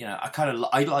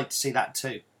I like to see that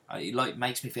too. It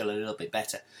makes me feel a little bit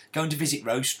better. Going to visit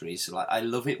roasteries, like I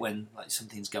love it when like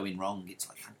something's going wrong. It's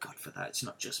like, thank God for that. It's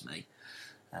not just me.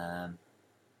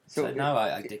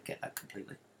 I did get that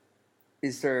completely.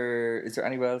 Is there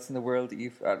anywhere else in the world that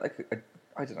you've I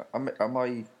don't know? Are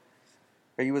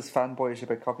you as fanboyish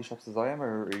about coffee shops as I am,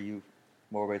 or are you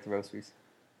more about the roasteries?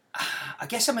 I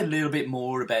guess I'm a little bit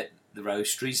more about the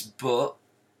roasteries, but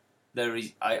there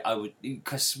is I would,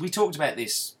 because we talked about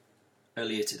this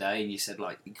earlier today, and you said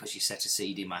like because you set a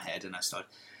seed in my head, and I started.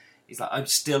 It's like I'm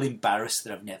still embarrassed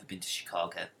that I've never been to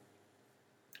Chicago.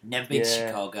 Never been to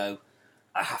Chicago.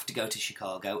 I have to go to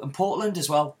Chicago, and Portland as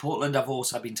well. Portland, I've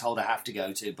also been told I have to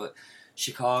go to, but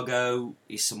Chicago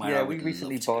is somewhere. I would we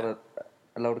recently bought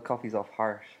a load of coffees off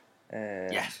Hart.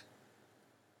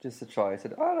 Just to try. I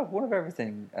said, "Oh, look, one of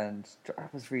everything," and I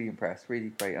was really impressed,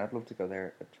 really great. And I'd love to go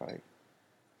there and try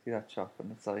see that shop.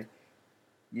 And it's like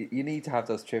you need to have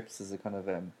those trips as a kind of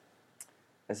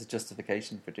as a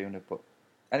justification for doing it. But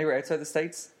anywhere outside the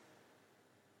States?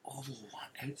 Oh,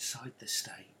 outside the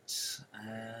States.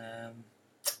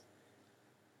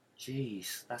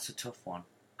 Jeez, that's a tough one.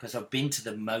 Because I've been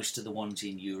to most of the ones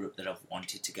in Europe that I've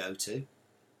wanted to go to.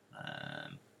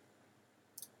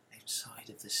 Outside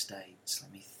of the States,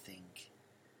 let me think.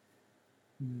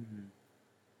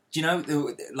 Do you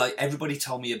know, like, everybody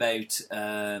told me about,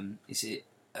 is it,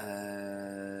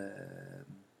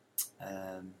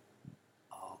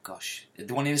 oh gosh,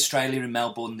 the one in Australia in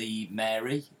Melbourne, the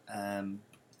Mary.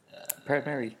 Proud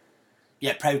Mary.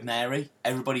 Yeah, Proud Mary.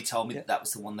 Everybody told me that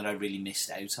was the one that I really missed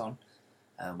out on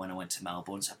when I went to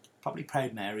Melbourne. So probably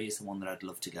Proud Mary is the one that I'd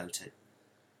love to go to.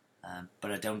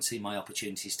 But I don't see my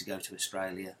opportunities to go to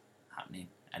Australia happening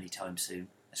anytime soon.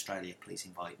 Australia, please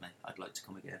invite me. I'd like to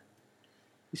come again.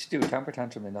 You should do a temper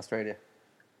tantrum in Australia.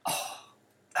 Oh,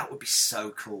 that would be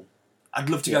so cool. I'd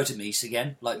love to go to Meese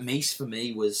again. Like, Meese for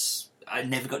me was... I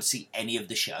never got to see any of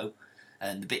the show.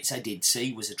 And the bits I did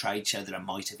see was a trade show that I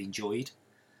might have enjoyed.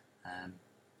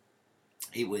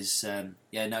 It was...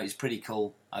 it's pretty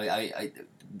cool. I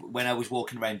when I was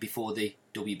walking around before the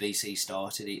WBC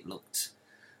started, it looked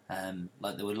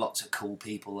like there were lots of cool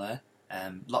people there.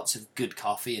 Lots of good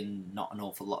coffee and not an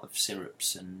awful lot of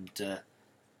syrups and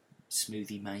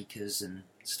smoothie makers and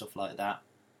stuff like that.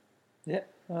 Yeah,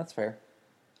 well, that's fair.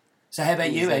 So how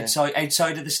about you,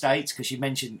 outside of the States? Because you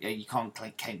mentioned you can't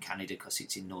count Canada because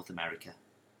it's in North America.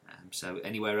 So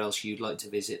anywhere else you'd like to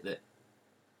visit that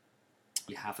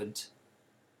you haven't?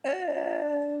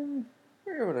 Where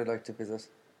would I like to visit?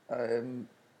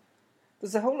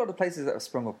 There's a whole lot of places that have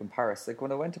sprung up in Paris. Like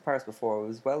when I went to Paris before, I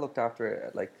was well looked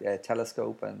after, like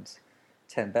Telescope and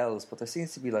 10 Bells. But there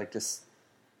seems to be like this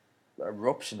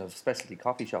eruption of specialty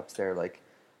coffee shops there, like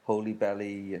Holy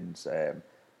Belly, and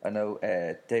I know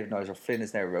David Nigel Flynn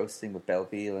is now roasting with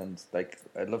Belleville, and like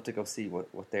I'd love to go see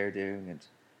what they're doing. And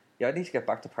yeah, I need to get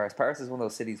back to Paris. Paris is one of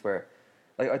those cities where,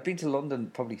 like, I've been to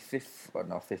London probably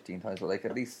 15 times, but like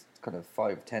at least kind of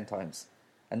 5-10 times,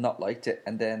 and not liked it.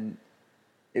 And then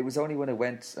it was only when I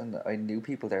went and I knew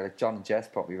people there, like John and Jess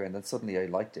brought me around, and suddenly I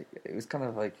liked it. It was kind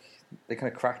of like, they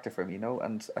kind of cracked it for me, you know?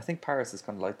 And I think Paris is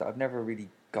kind of like that. I've never really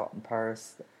gotten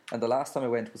Paris. And the last time I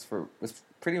went was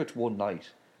pretty much one night.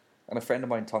 And a friend of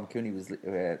mine, Tom Cooney,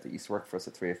 that used to work for us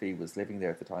at 3FE, was living there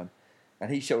at the time.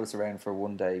 And he showed us around for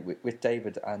one day with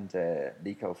David and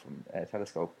Nico from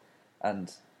Telescope.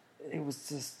 And it was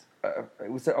just,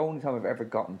 it was the only time I've ever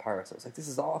gotten Paris. I was like, this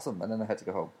is awesome. And then I had to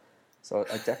go home. So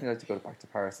I'd definitely like to go back to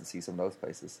Paris and see some of those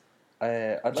places.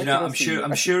 I'm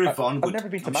sure Yvonne would. I've never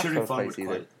been to Maxwell's place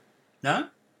either. No?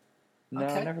 No,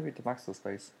 I've never been to Maxwell's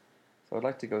place. So I'd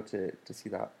like to go to see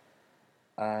that.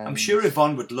 I'm sure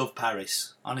Yvonne would love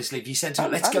Paris. Honestly, if you said to her,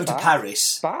 let's go to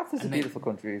Paris. Bath is a beautiful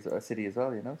city as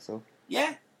well, you know. So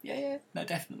yeah, no,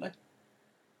 definitely.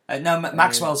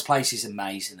 Maxwell's place is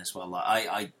amazing as well.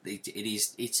 Like,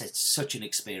 it's such an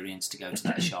experience to go to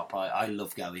that shop. I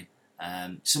love going.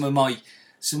 Some of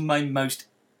my most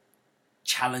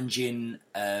challenging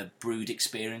brewed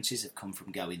experiences have come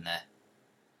from going there.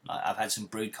 I've had some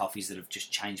brewed coffees that have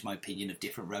just changed my opinion of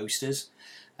different roasters,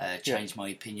 changed my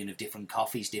opinion of different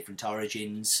coffees, different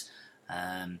origins.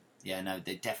 They're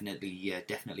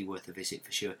definitely worth a visit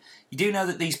for sure. You do know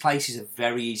that these places are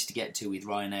very easy to get to with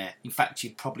Ryanair. In fact,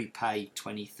 you'd probably pay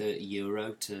 20-30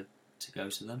 euro to go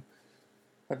to them.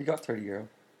 Have you got 30 euro?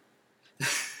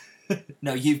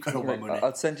 No, you've got all my money.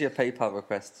 I'll send you a PayPal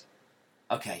request.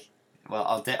 Okay.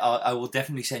 Well, I will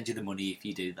definitely send you the money if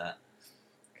you do that.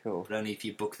 Cool. But only if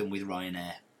you book them with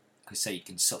Ryanair, because so you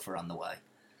can suffer on the way.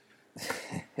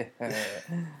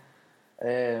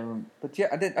 But yeah,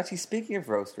 and then actually speaking of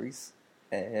roasteries,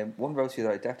 one roastery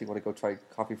that I definitely want to go try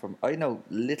coffee from. I know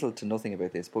little to nothing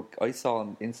about this, but I saw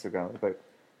on Instagram about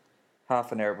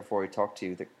half an hour before I talked to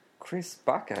you that Chris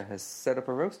Baca has set up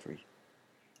a roastery.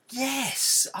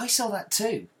 Yes, I saw that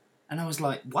too. And I was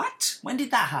like, what? When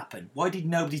did that happen? Why did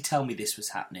nobody tell me this was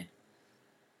happening?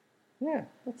 Yeah,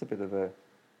 that's a bit of a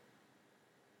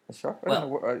shock. I don't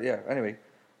know. Anyway,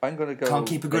 I'm going to go... Can't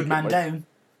keep a good man down.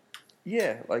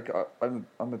 Yeah, like, I'm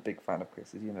a big fan of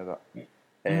Chris's, you know that.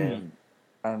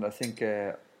 And I think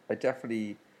I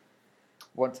definitely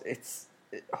want...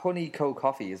 Honey Co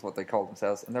Coffee is what they call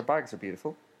themselves, and their bags are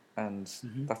beautiful, and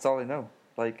that's all I know.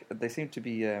 Like, they seem to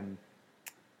be...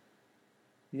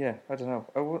 yeah, I don't know.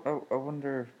 I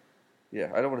wonder...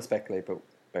 Yeah, I don't want to speculate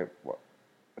about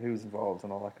who's involved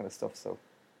and all that kind of stuff. So,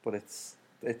 but it's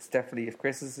definitely, if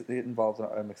Chris is involved,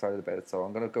 I'm excited about it. So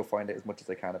I'm going to go find out as much as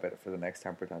I can about it for the next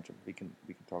Temper Tantrum. We can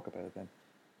talk about it then.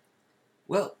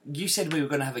 Well, you said we were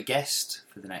going to have a guest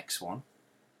for the next one.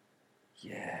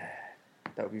 Yeah,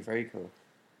 that would be very cool.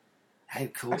 How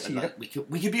cool! Actually, we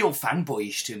could be all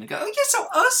fanboyish to him and go, "Oh, you're so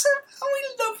awesome! Oh,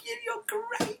 we love you! You're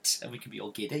great!" And we could be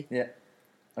all giddy. Yeah.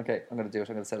 Okay, I'm going to do it.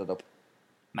 I'm going to set it up.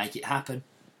 Make it happen.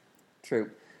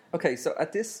 True. Okay, so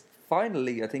at this,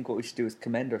 finally, I think what we should do is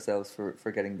commend ourselves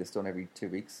for getting this done every 2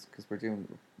 weeks, because we're doing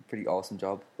a pretty awesome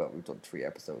job. Well, we've done 3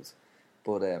 episodes.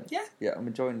 But Yeah. I'm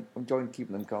enjoying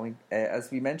keeping them going.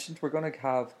 As we mentioned, we're going to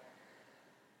have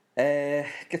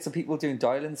get some people doing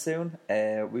dial-in soon.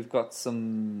 We've got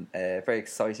some very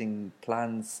exciting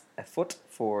plans afoot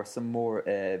for some more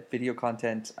video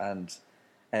content and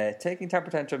taking Temper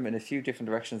Tantrum in a few different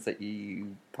directions that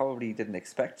you probably didn't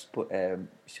expect, but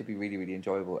should be really, really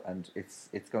enjoyable. And it's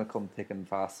going to come thick and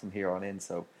fast from here on in.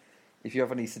 So if you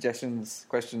have any suggestions,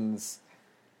 questions,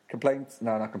 complaints,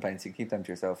 no, not complaints, you can keep them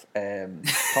to yourself,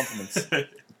 compliments,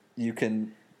 you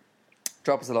can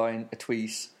drop us a line, a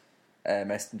tweet,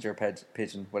 messenger,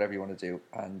 pigeon, whatever you want to do,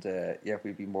 and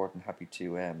we'd be more than happy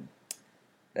to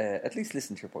at least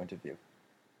listen to your point of view.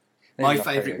 My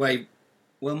favourite way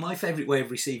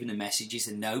of receiving a message is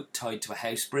a note tied to a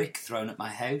house brick thrown at my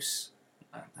house.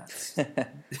 That's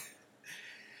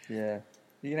yeah,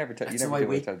 you never do what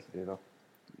I tell you to do, though.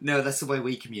 No, that's the way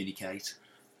we communicate.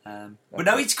 But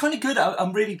no, it's kind of good.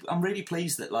 I'm really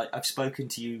pleased that I've spoken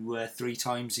to you 3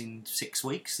 times in 6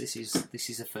 weeks. This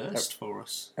is a first for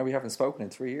us. And we haven't spoken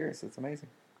in 3 years. It's amazing.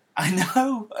 I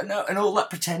know, and all that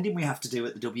pretending we have to do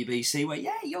at the WBC, where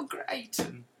you're great,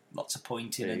 and lots of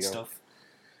pointing and stuff.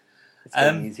 It's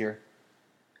getting easier.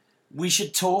 We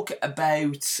should talk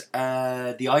about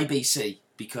the IBC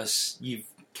because you've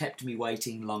kept me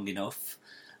waiting long enough.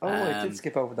 Oh, I did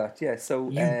skip over that. Yeah, so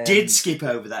you did skip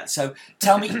over that. So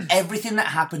tell me everything that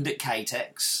happened at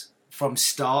KTEX from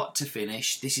start to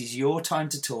finish. This is your time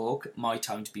to talk. My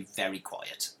time to be very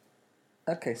quiet.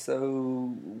 Okay,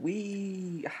 so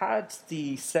we had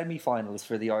the semi-finals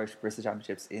for the Irish Barista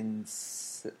Championships in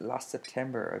last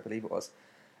September, I believe it was,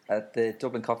 at the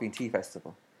Dublin Coffee and Tea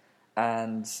Festival,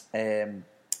 and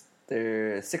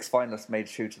the 6 finalists made it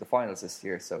through to the finals this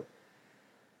year. So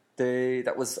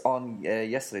that was on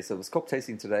yesterday. So it was cup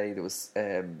tasting today. There was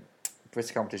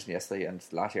barista competition yesterday, and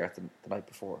last year the night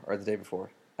before or the day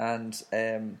before. And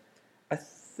I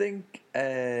think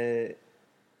so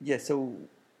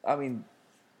I mean,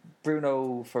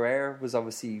 Bruno Ferrer was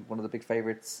obviously one of the big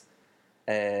favourites,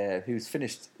 who's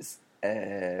finished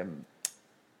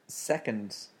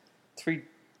second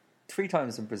three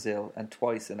times in Brazil and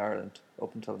twice in Ireland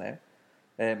up until now.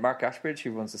 Mark Ashbridge,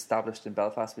 who runs Established in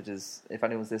Belfast, which is, if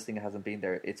anyone's listening and hasn't been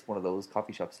there, it's one of those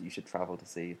coffee shops that you should travel to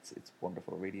see. It's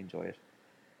wonderful. I really enjoy it.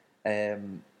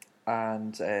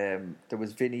 And there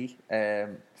was Vinny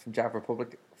from Java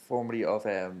Republic, formerly of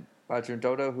Badger and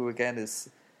Dodo, who again is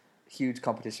huge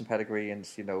competition pedigree and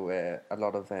a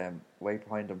lot of weight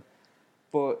behind him.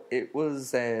 But it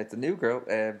was the new girl,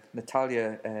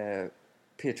 Natalia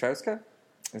Piotrowska,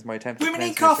 is my attempt. Women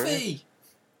in Coffee.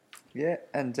 Yeah,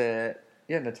 and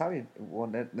Natalia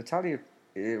won. Natalia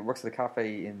works at a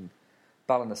cafe in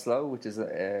Ballinasloe, which is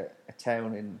a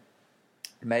town in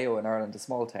Mayo in Ireland, a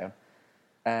small town,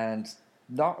 and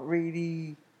not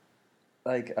really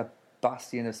like a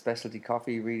bastion of specialty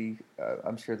coffee. Really,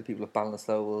 I'm sure the people of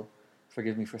Ballinasloe will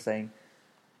forgive me for saying.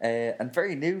 And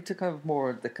very new to kind of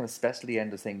more the kind of specialty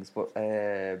end of things. But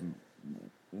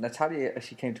Natalia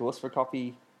actually came to us for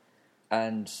coffee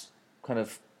and kind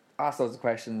of asked loads of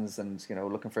questions and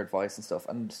looking for advice and stuff.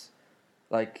 And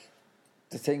like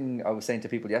the thing I was saying to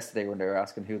people yesterday when they were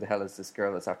asking who the hell is this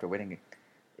girl that's after winning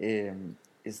it,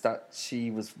 is that she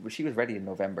was ready in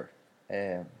November.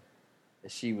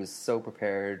 She was so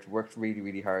prepared, worked really,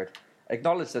 really hard.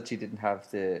 Acknowledged that she didn't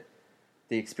have the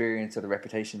experience or the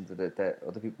reputation that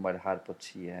other people might have had, but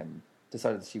she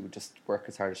decided that she would just work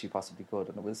as hard as she possibly could.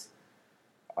 And it was,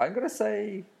 I'm going to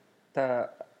say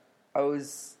that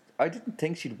I didn't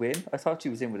think she'd win. I thought she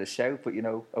was in with a shout, but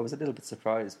I was a little bit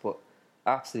surprised, but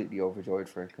absolutely overjoyed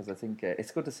for her, because I think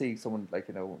it's good to see someone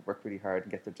work really hard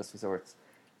and get their just results.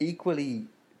 Equally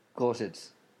gutted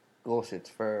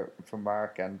for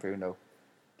Mark and Bruno,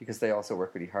 because they also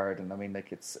work really hard. And I mean,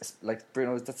 it's like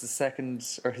Bruno, that's his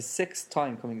 6th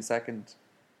time coming second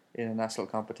in a national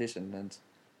competition. And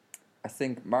I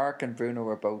think Mark and Bruno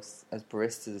are both, as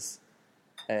baristas,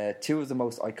 2 of the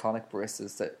most iconic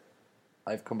baristas that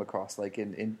I've come across. Like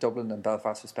in Dublin and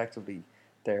Belfast respectively,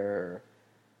 they're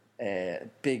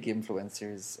big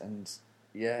influencers. And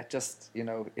yeah, just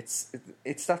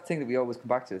it's that thing that we always come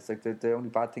back to. It's like the only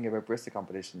bad thing about barista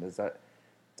competition is that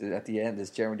at the end,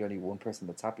 there's generally only one person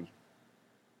that's happy.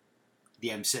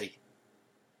 The MC.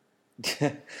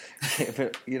 But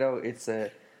it's I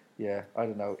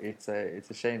don't know. It's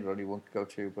a shame that only one could go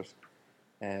through. But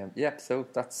so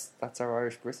that's our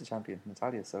Irish barista champion,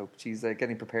 Natalia. So she's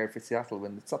getting prepared for Seattle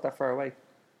when it's not that far away.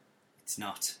 It's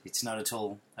not at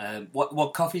all.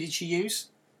 What coffee did she use?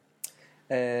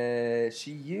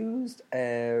 She used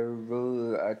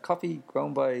a coffee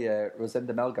grown by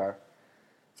Rosenda Melgar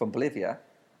from Bolivia,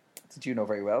 that you know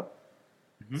very well.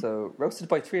 So roasted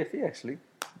by 3FE actually.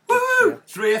 Woo! Yeah.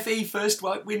 3FE first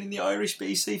white win in the Irish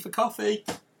BC for coffee.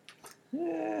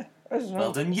 Yeah, I don't know.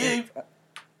 Well done, you.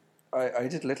 I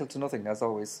did little to nothing as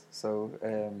always.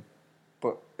 So,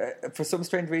 but for some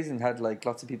strange reason, had like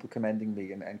lots of people commending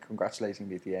me and congratulating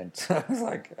me at the end. I was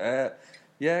like,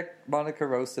 yeah, Monica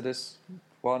roasted it.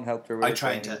 Juan helped her. With I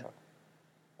trained her.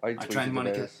 I trained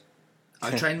Monica.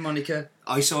 I trained Monica.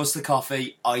 I sourced the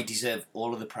coffee. I deserve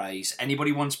all of the praise.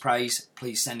 Anybody wants praise,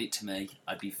 please send it to me.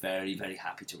 I'd be very, very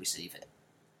happy to receive it.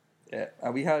 Yeah,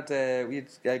 and we had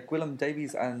Gwilym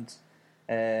Davies and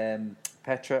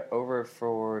Petra over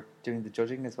for doing the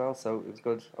judging as well, so it was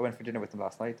good. I went for dinner with them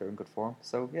last night. They're in good form,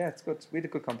 so yeah, it's good. We had a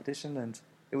good competition and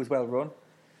it was well run.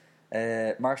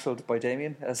 Marshalled by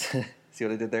Damien, as see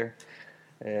what I did there,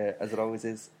 as it always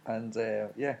is, and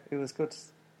yeah, it was good.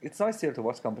 It's nice to be able to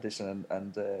watch competition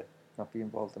and not be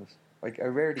involved in it. Like I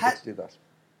rarely get to do that.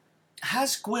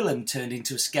 Has Gwilym turned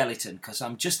into a skeleton? Because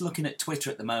I'm just looking at Twitter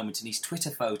at the moment, and his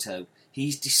Twitter photo,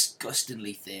 he's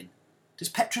disgustingly thin. Does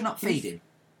Petra not feed him?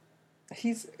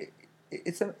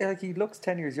 It's like he looks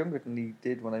 10 years younger than he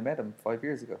did when I met him 5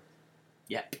 years ago.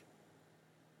 Yep.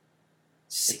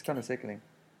 It's kind of sickening.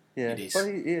 Yeah, it is. But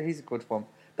he's a good one.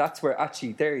 That's where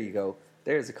actually there you go.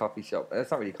 There's a coffee shop.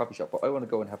 It's not really a coffee shop, but I want to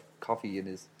go and have coffee in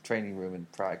his training room in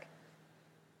Prague.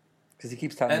 Because he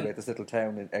keeps telling me about this little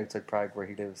town outside Prague where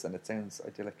he lives, and it sounds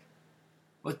idyllic.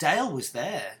 Well, Dale was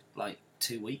there like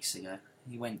 2 weeks ago.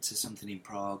 He went to something in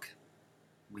Prague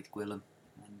with Gwilym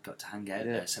and got to hang out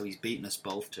there, so he's beaten us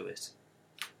both to it.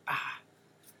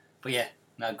 But yeah,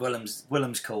 no,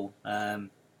 Gwilym's cool. I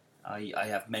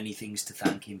have many things to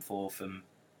thank him for, from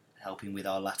helping with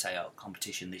our latte art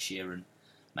competition this year and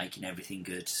making everything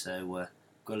good. So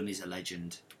Gwilym is a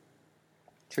legend.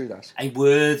 True that. A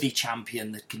worthy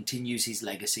champion that continues his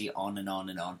legacy on and on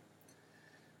and on.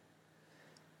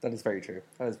 That is very true.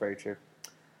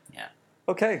 Yeah.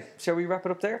 Okay, shall we wrap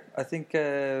it up there? I think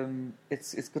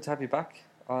it's good to have you back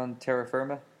on Terra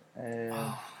Firma. It's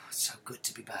so good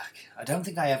to be back. I don't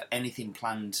think I have anything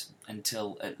planned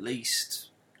until at least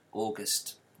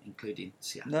August, including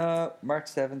Seattle. No, March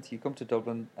 7th, you come to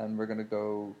Dublin and we're going to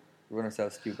go run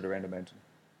ourselves stupid around a mountain.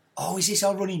 Oh, is this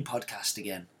our running podcast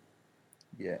again?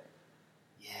 Yeah.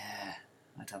 Yeah,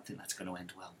 I don't think that's going to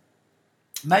end well.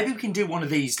 Maybe we can do one of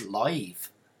these live.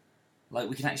 Like,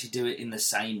 we can actually do it in the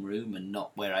same room and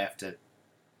not where I have to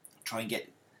try and get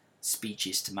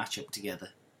speeches to match up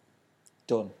together.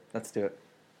 Done. Let's do it.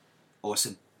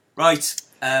 Awesome. Right,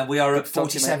 we are at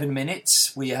 47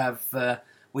 minutes. We have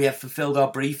fulfilled our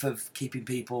brief of keeping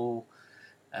people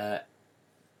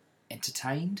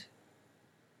entertained.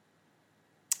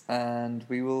 And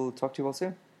we will talk to you all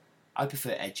soon. I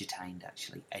prefer edutained,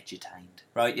 actually. Edutained.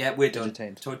 Right, yeah, we're done.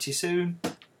 Edutained. Talk to you soon.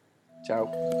 Ciao.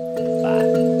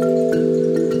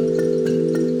 Bye.